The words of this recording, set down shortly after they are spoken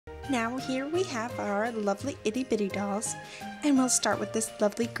Now here we have our lovely itty bitty dolls, and we'll start with this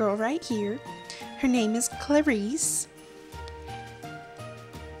lovely girl right here. Her name is Clarice,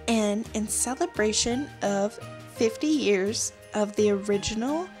 and in celebration of 50 years of the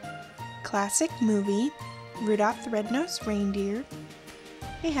original classic movie Rudolph the Red-Nosed Reindeer,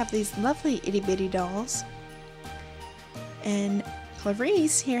 we have these lovely itty bitty dolls. And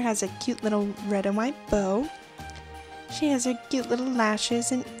Clarice here has a cute little red and white bow. She has her cute little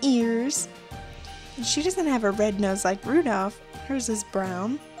lashes and ears. And she doesn't have a red nose like Rudolph. Hers is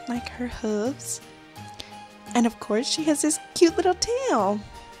brown, like her hooves. And of course, she has this cute little tail.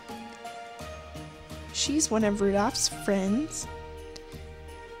 She's one of Rudolph's friends.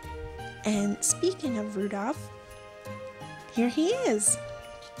 And speaking of Rudolph, here he is.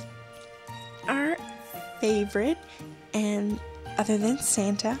 Our favorite, and other than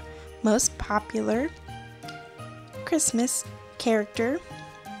Santa, most popular Christmas character.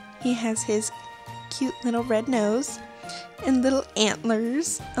 He has his cute little red nose and little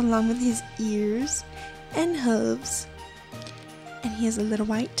antlers along with his ears and hooves, and he has a little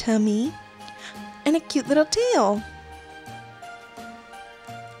white tummy and a cute little tail.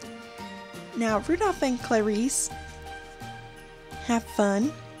 Now Rudolph and Clarice have fun,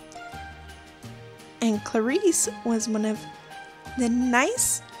 and Clarice was one of the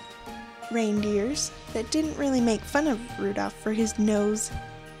nice reindeers that didn't really make fun of Rudolph for his nose.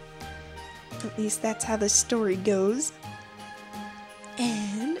 At least that's how the story goes.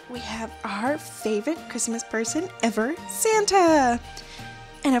 And we have our favorite Christmas person ever, Santa!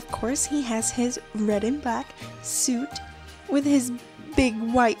 And of course he has his red and black suit with his big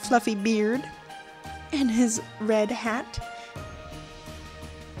white fluffy beard and his red hat.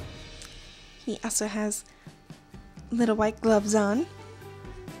 He also has little white gloves on.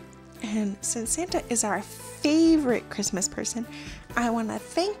 And since Santa is our favorite Christmas person, I want to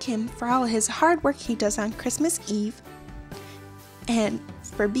thank him for all his hard work he does on Christmas Eve, and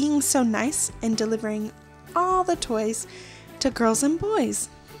for being so nice and delivering all the toys to girls and boys.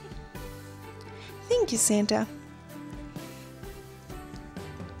 Thank you, Santa.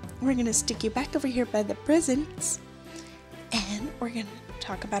 We're going to stick you back over here by the presents, and we're going to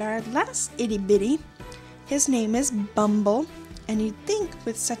talk about our last itty bitty. His name is Bumble. And you'd think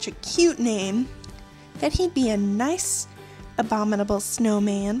with such a cute name that he'd be a nice, abominable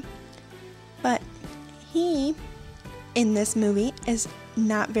snowman. But he, in this movie, is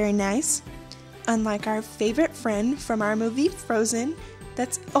not very nice. Unlike our favorite friend from our movie Frozen,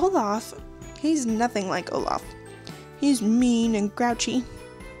 that's Olaf. He's nothing like Olaf. He's mean and grouchy.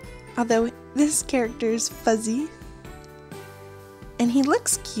 Although this character is fuzzy. And he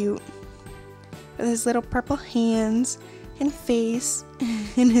looks cute with his little purple hands and face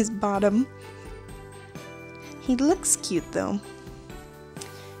and his bottom. He looks cute though.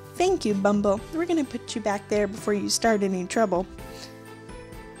 Thank you, Bumble. We're gonna put you back there before you start any trouble.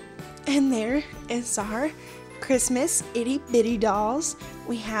 And there is our Christmas itty bitty dolls.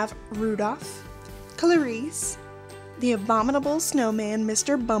 We have Rudolph, Clarice, the Abominable Snowman,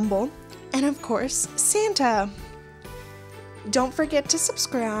 Mr. Bumble, and of course, Santa. Don't forget to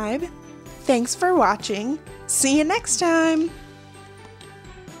subscribe. Thanks for watching. See you next time!